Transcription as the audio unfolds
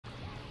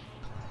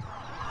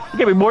You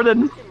gave me more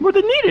than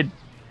needed.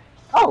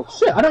 Oh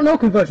shit! I don't know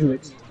conversion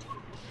rates.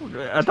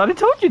 I thought I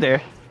told you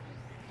there.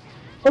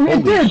 I mean,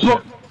 it did,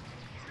 but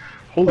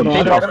Holy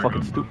I shit! was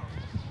fucking stupid.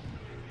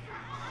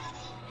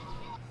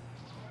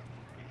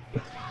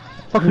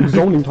 fucking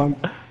zoning time.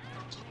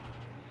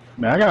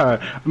 Man,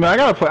 I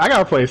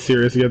gotta play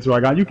serious against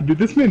Rygon. You can do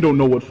this. Man don't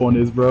know what fun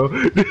is, bro.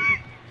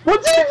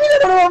 What do you mean I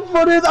don't know what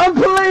fun is? I'm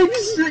playing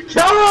shit.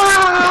 Come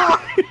on!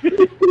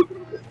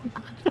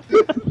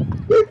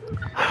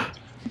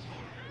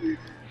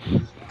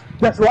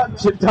 That's what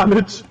chip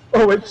damage.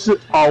 Oh wait,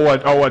 shit. Oh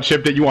what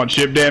chip that you want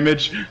chip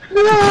damage?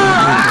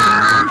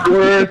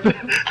 Worth.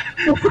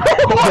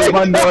 Hold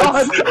my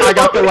nuts. I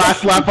got the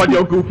last lap on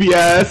your goofy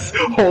ass.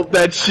 Hold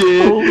that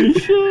shit. Holy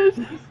shit!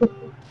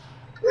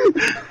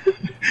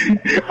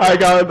 I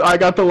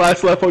got the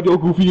last lap on your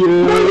goofy ass.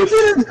 No, you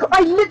didn't!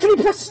 I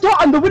literally pressed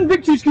start on the win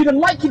victory screen and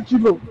like it, you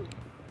know.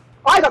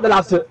 I got the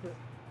last hit.